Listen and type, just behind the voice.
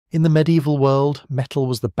In the medieval world, metal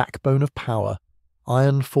was the backbone of power.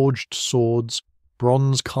 Iron-forged swords,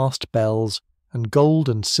 bronze-cast bells, and gold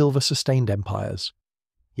and silver-sustained empires.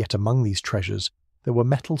 Yet among these treasures, there were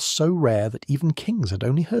metals so rare that even kings had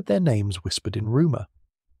only heard their names whispered in rumour.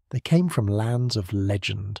 They came from lands of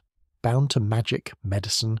legend, bound to magic,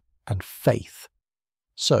 medicine, and faith.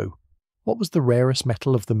 So, what was the rarest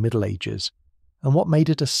metal of the Middle Ages, and what made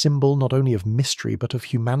it a symbol not only of mystery but of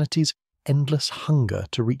humanity's endless hunger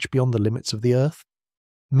to reach beyond the limits of the earth?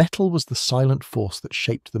 Metal was the silent force that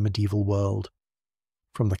shaped the medieval world.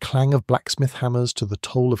 From the clang of blacksmith hammers to the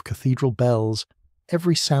toll of cathedral bells,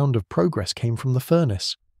 every sound of progress came from the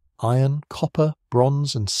furnace. Iron, copper,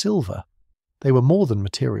 bronze, and silver. They were more than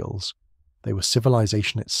materials. They were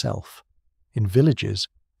civilization itself. In villages,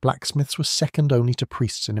 blacksmiths were second only to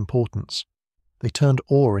priests in importance. They turned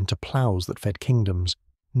ore into ploughs that fed kingdoms,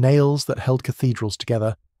 nails that held cathedrals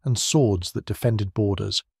together, and swords that defended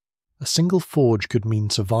borders. A single forge could mean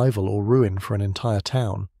survival or ruin for an entire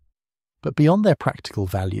town. But beyond their practical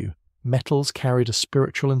value, metals carried a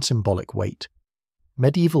spiritual and symbolic weight.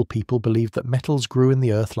 Medieval people believed that metals grew in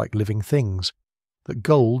the earth like living things, that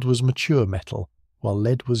gold was mature metal, while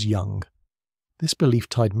lead was young. This belief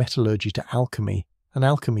tied metallurgy to alchemy, and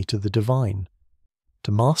alchemy to the divine.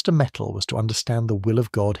 To master metal was to understand the will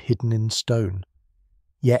of God hidden in stone.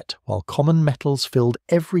 Yet, while common metals filled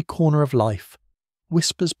every corner of life,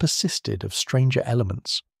 whispers persisted of stranger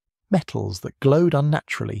elements, metals that glowed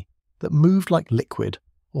unnaturally, that moved like liquid,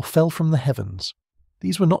 or fell from the heavens.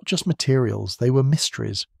 These were not just materials, they were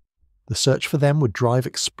mysteries. The search for them would drive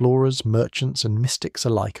explorers, merchants, and mystics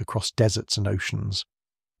alike across deserts and oceans.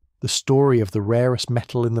 The story of the rarest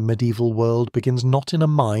metal in the medieval world begins not in a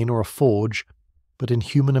mine or a forge, but in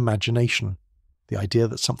human imagination, the idea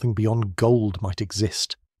that something beyond gold might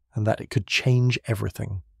exist, and that it could change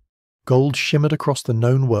everything. Gold shimmered across the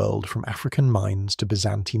known world from African mines to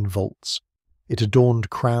Byzantine vaults. It adorned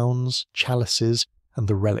crowns, chalices, and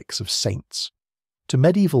the relics of saints. To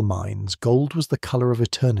medieval minds, gold was the colour of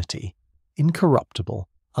eternity, incorruptible,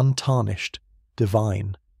 untarnished,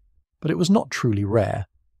 divine. But it was not truly rare.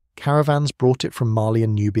 Caravans brought it from Mali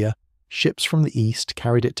and Nubia, ships from the east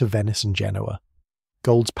carried it to Venice and Genoa.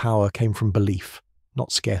 Gold's power came from belief,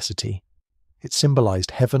 not scarcity. It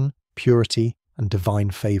symbolised heaven, purity, and divine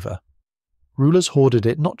favour. Rulers hoarded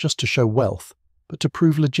it not just to show wealth, but to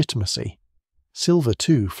prove legitimacy. Silver,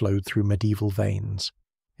 too, flowed through medieval veins.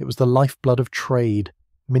 It was the lifeblood of trade,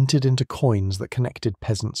 minted into coins that connected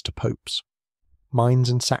peasants to popes. Mines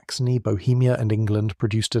in Saxony, Bohemia, and England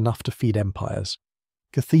produced enough to feed empires.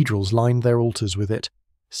 Cathedrals lined their altars with it,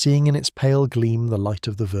 seeing in its pale gleam the light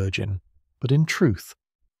of the Virgin. But in truth,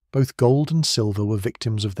 both gold and silver were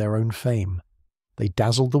victims of their own fame. They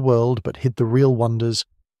dazzled the world but hid the real wonders,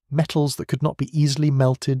 metals that could not be easily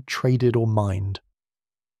melted, traded, or mined.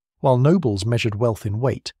 While nobles measured wealth in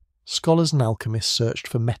weight, scholars and alchemists searched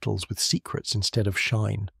for metals with secrets instead of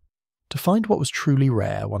shine. To find what was truly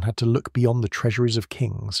rare, one had to look beyond the treasuries of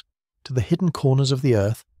kings, to the hidden corners of the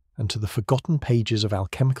earth, and to the forgotten pages of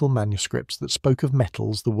alchemical manuscripts that spoke of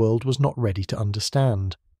metals the world was not ready to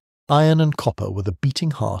understand. Iron and copper were the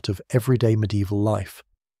beating heart of everyday medieval life.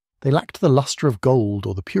 They lacked the lustre of gold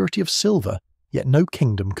or the purity of silver, yet no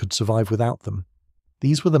kingdom could survive without them.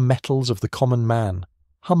 These were the metals of the common man,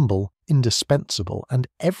 humble, indispensable, and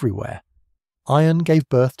everywhere. Iron gave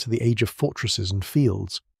birth to the age of fortresses and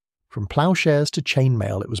fields. From ploughshares to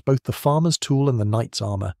chainmail, it was both the farmer's tool and the knight's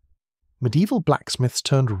armour. Medieval blacksmiths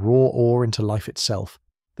turned raw ore into life itself,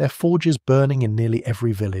 their forges burning in nearly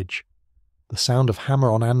every village. The sound of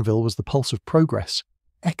hammer on anvil was the pulse of progress,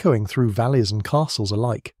 echoing through valleys and castles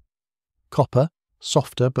alike. Copper,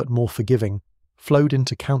 softer but more forgiving, flowed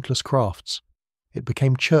into countless crafts. It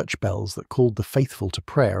became church bells that called the faithful to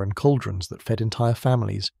prayer and cauldrons that fed entire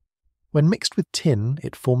families. When mixed with tin,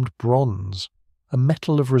 it formed bronze, a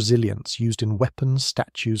metal of resilience used in weapons,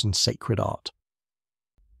 statues, and sacred art.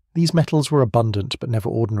 These metals were abundant but never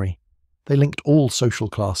ordinary. They linked all social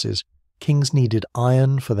classes. Kings needed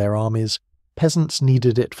iron for their armies, peasants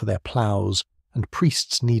needed it for their ploughs, and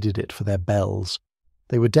priests needed it for their bells.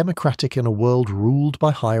 They were democratic in a world ruled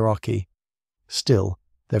by hierarchy. Still,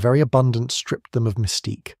 their very abundance stripped them of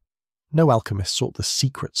mystique. No alchemist sought the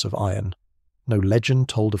secrets of iron. No legend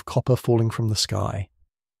told of copper falling from the sky.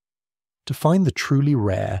 To find the truly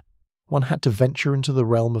rare, one had to venture into the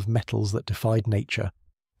realm of metals that defied nature,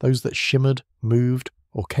 those that shimmered, moved,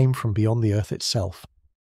 or came from beyond the earth itself.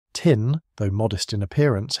 Tin, though modest in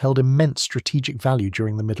appearance, held immense strategic value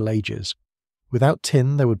during the Middle Ages. Without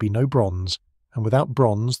tin there would be no bronze, and without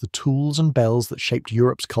bronze the tools and bells that shaped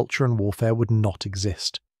Europe's culture and warfare would not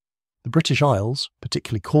exist. The British Isles,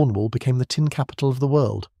 particularly Cornwall, became the tin capital of the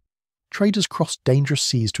world. Traders crossed dangerous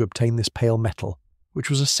seas to obtain this pale metal, which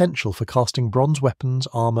was essential for casting bronze weapons,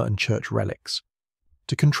 armour and church relics.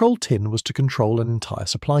 To control tin was to control an entire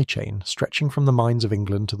supply chain, stretching from the mines of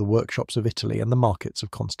England to the workshops of Italy and the markets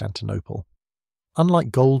of Constantinople.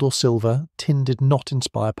 Unlike gold or silver, tin did not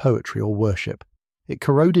inspire poetry or worship. It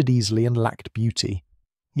corroded easily and lacked beauty.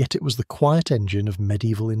 Yet it was the quiet engine of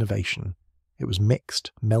medieval innovation. It was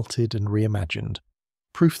mixed, melted and reimagined.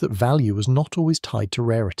 Proof that value was not always tied to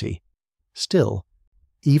rarity. Still,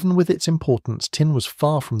 even with its importance, tin was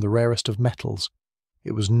far from the rarest of metals.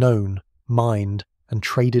 It was known, mined, and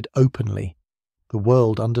traded openly. The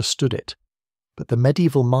world understood it. But the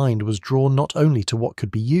medieval mind was drawn not only to what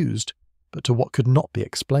could be used, but to what could not be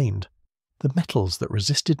explained. The metals that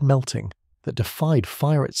resisted melting, that defied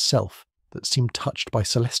fire itself, that seemed touched by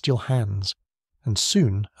celestial hands. And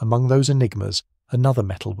soon, among those enigmas, another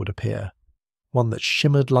metal would appear. One that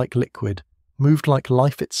shimmered like liquid, moved like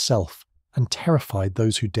life itself, and terrified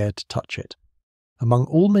those who dared to touch it. Among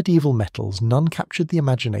all medieval metals, none captured the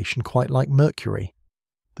imagination quite like mercury.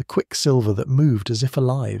 The quicksilver that moved as if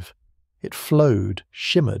alive. It flowed,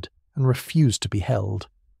 shimmered, and refused to be held.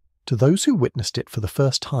 To those who witnessed it for the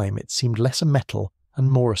first time, it seemed less a metal and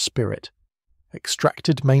more a spirit.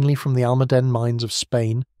 Extracted mainly from the Almaden mines of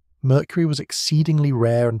Spain, mercury was exceedingly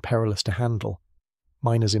rare and perilous to handle.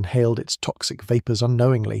 Miners inhaled its toxic vapours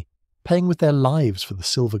unknowingly, paying with their lives for the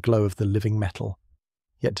silver glow of the living metal.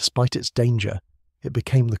 Yet despite its danger, it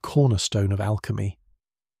became the cornerstone of alchemy.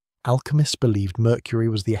 Alchemists believed mercury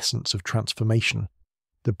was the essence of transformation,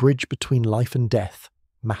 the bridge between life and death,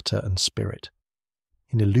 matter and spirit.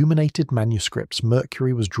 In illuminated manuscripts,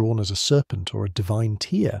 mercury was drawn as a serpent or a divine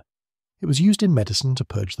tear. It was used in medicine to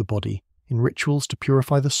purge the body, in rituals to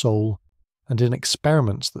purify the soul, and in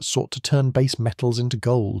experiments that sought to turn base metals into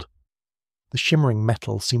gold. The shimmering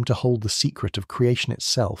metal seemed to hold the secret of creation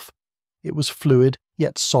itself. It was fluid,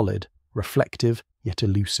 yet solid, reflective, yet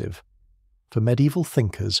elusive. For medieval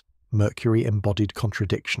thinkers, mercury embodied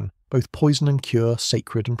contradiction, both poison and cure,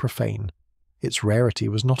 sacred and profane. Its rarity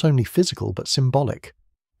was not only physical but symbolic.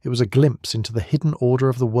 It was a glimpse into the hidden order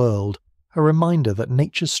of the world, a reminder that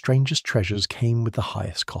nature's strangest treasures came with the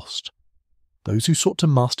highest cost. Those who sought to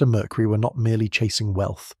master mercury were not merely chasing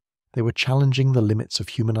wealth, they were challenging the limits of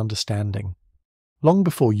human understanding. Long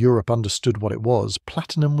before Europe understood what it was,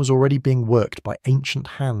 platinum was already being worked by ancient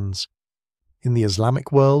hands. In the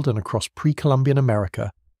Islamic world and across pre-Columbian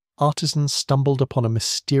America, artisans stumbled upon a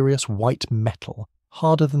mysterious white metal,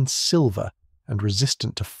 harder than silver and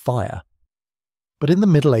resistant to fire. But in the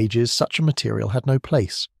Middle Ages, such a material had no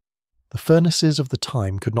place. The furnaces of the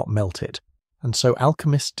time could not melt it, and so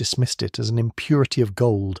alchemists dismissed it as an impurity of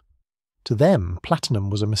gold. To them,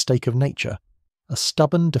 platinum was a mistake of nature, a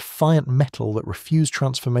stubborn, defiant metal that refused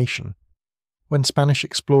transformation. When Spanish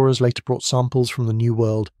explorers later brought samples from the New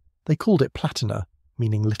World, they called it platina,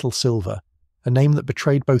 meaning little silver, a name that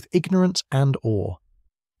betrayed both ignorance and awe.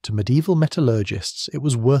 To medieval metallurgists, it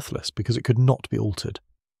was worthless because it could not be altered.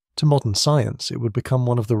 To modern science, it would become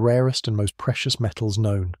one of the rarest and most precious metals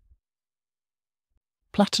known.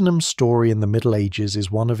 Platinum's story in the Middle Ages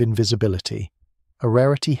is one of invisibility, a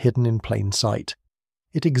rarity hidden in plain sight.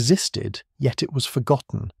 It existed, yet it was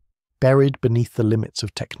forgotten, buried beneath the limits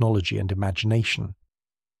of technology and imagination.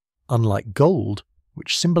 Unlike gold,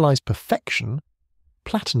 which symbolized perfection,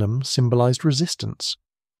 platinum symbolized resistance,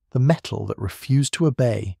 the metal that refused to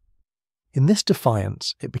obey. In this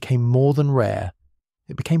defiance, it became more than rare.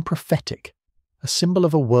 It became prophetic, a symbol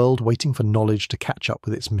of a world waiting for knowledge to catch up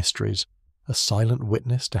with its mysteries, a silent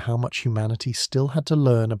witness to how much humanity still had to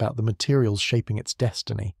learn about the materials shaping its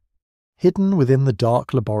destiny. Hidden within the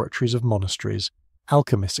dark laboratories of monasteries,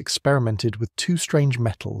 alchemists experimented with two strange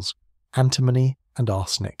metals, antimony and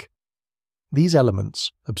arsenic. These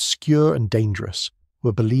elements, obscure and dangerous,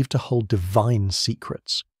 were believed to hold divine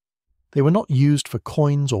secrets. They were not used for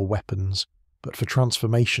coins or weapons, but for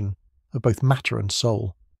transformation of both matter and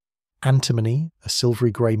soul. Antimony, a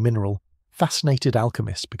silvery grey mineral, fascinated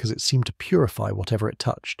alchemists because it seemed to purify whatever it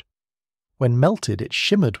touched. When melted, it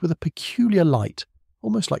shimmered with a peculiar light,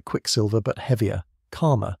 almost like quicksilver but heavier,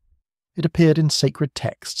 calmer. It appeared in sacred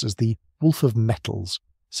texts as the wolf of metals,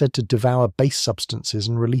 said to devour base substances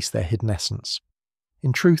and release their hidden essence.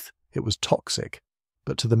 In truth, it was toxic,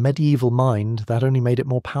 but to the medieval mind that only made it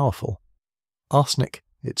more powerful. Arsenic,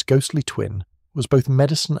 its ghostly twin, was both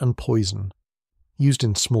medicine and poison. Used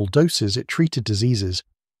in small doses, it treated diseases.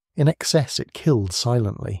 In excess, it killed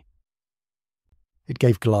silently. It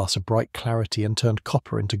gave glass a bright clarity and turned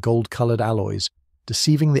copper into gold-coloured alloys,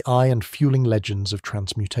 deceiving the eye and fueling legends of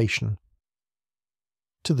transmutation.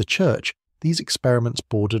 To the Church, these experiments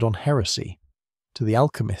bordered on heresy. To the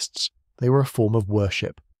alchemists, they were a form of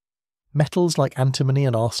worship. Metals like antimony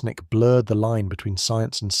and arsenic blurred the line between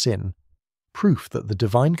science and sin, proof that the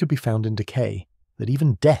divine could be found in decay, that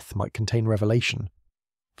even death might contain revelation.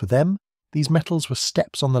 For them, these metals were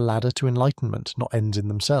steps on the ladder to enlightenment, not ends in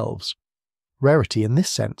themselves. Rarity in this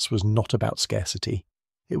sense was not about scarcity,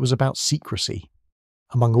 it was about secrecy.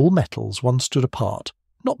 Among all metals one stood apart,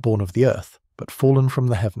 not born of the earth, but fallen from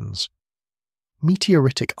the heavens.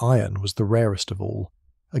 Meteoritic iron was the rarest of all,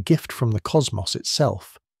 a gift from the cosmos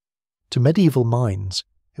itself. To medieval minds,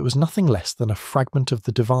 it was nothing less than a fragment of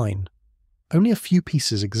the divine. Only a few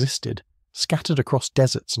pieces existed, scattered across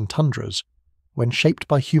deserts and tundras. When shaped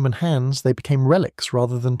by human hands, they became relics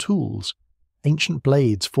rather than tools. Ancient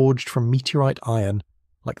blades forged from meteorite iron,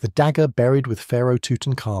 like the dagger buried with Pharaoh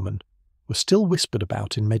Tutankhamun, were still whispered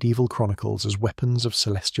about in medieval chronicles as weapons of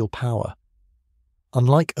celestial power.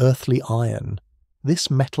 Unlike earthly iron, this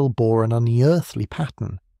metal bore an unearthly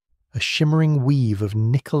pattern, a shimmering weave of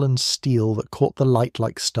nickel and steel that caught the light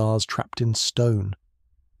like stars trapped in stone.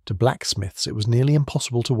 To blacksmiths it was nearly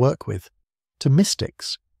impossible to work with. To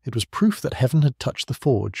mystics, it was proof that heaven had touched the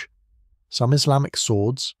forge. Some Islamic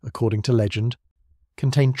swords, according to legend,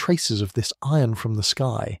 contained traces of this iron from the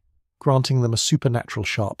sky, granting them a supernatural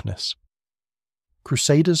sharpness.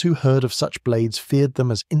 Crusaders who heard of such blades feared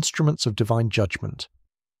them as instruments of divine judgment.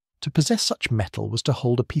 To possess such metal was to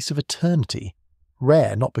hold a piece of eternity,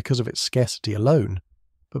 rare not because of its scarcity alone,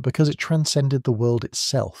 but because it transcended the world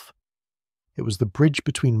itself. It was the bridge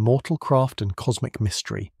between mortal craft and cosmic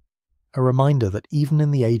mystery, a reminder that even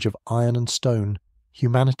in the age of iron and stone,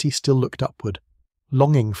 humanity still looked upward,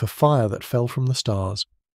 longing for fire that fell from the stars.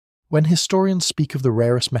 When historians speak of the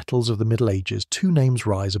rarest metals of the Middle Ages, two names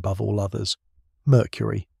rise above all others: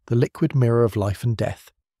 mercury, the liquid mirror of life and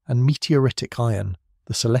death, and meteoritic iron,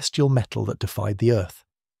 the celestial metal that defied the earth.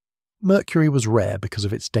 Mercury was rare because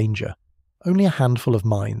of its danger. Only a handful of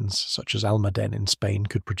mines, such as Almaden in Spain,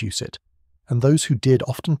 could produce it, and those who did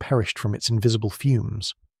often perished from its invisible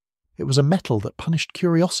fumes. It was a metal that punished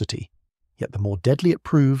curiosity, yet the more deadly it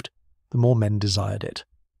proved, the more men desired it.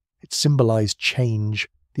 It symbolized change,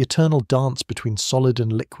 the eternal dance between solid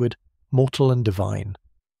and liquid, mortal and divine.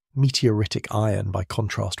 Meteoritic iron, by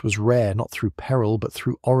contrast, was rare not through peril but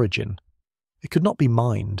through origin. It could not be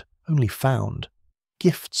mined, only found.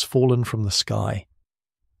 Gifts fallen from the sky.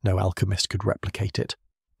 No alchemist could replicate it.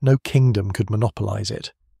 No kingdom could monopolize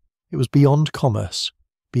it. It was beyond commerce,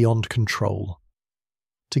 beyond control.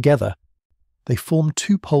 Together, they formed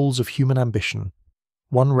two poles of human ambition.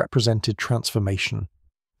 One represented transformation,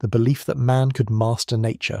 the belief that man could master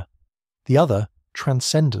nature. The other,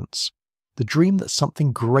 transcendence, the dream that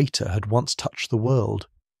something greater had once touched the world.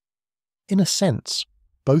 In a sense,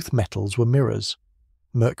 both metals were mirrors.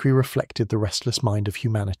 Mercury reflected the restless mind of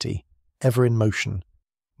humanity, ever in motion.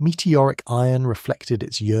 Meteoric iron reflected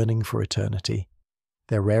its yearning for eternity.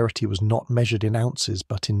 Their rarity was not measured in ounces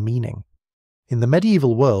but in meaning. In the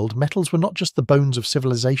medieval world, metals were not just the bones of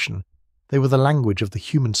civilization, they were the language of the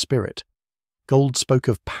human spirit. Gold spoke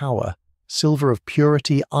of power, silver of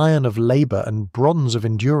purity, iron of labour, and bronze of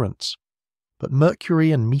endurance. But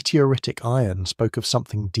mercury and meteoritic iron spoke of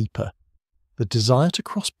something deeper, the desire to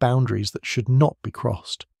cross boundaries that should not be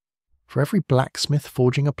crossed. For every blacksmith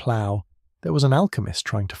forging a plough, there was an alchemist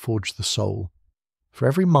trying to forge the soul. For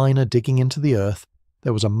every miner digging into the earth,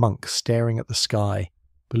 there was a monk staring at the sky,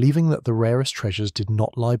 believing that the rarest treasures did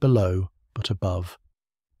not lie below, but above.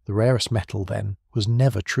 The rarest metal, then, was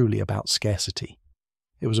never truly about scarcity.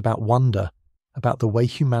 It was about wonder, about the way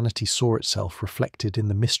humanity saw itself reflected in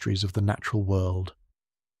the mysteries of the natural world.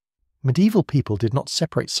 Medieval people did not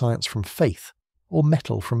separate science from faith, or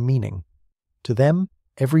metal from meaning. To them,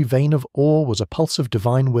 every vein of ore was a pulse of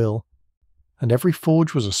divine will, and every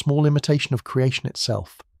forge was a small imitation of creation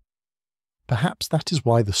itself. Perhaps that is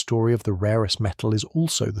why the story of the rarest metal is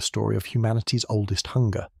also the story of humanity's oldest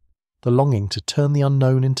hunger, the longing to turn the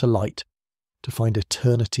unknown into light, to find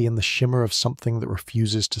eternity in the shimmer of something that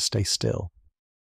refuses to stay still.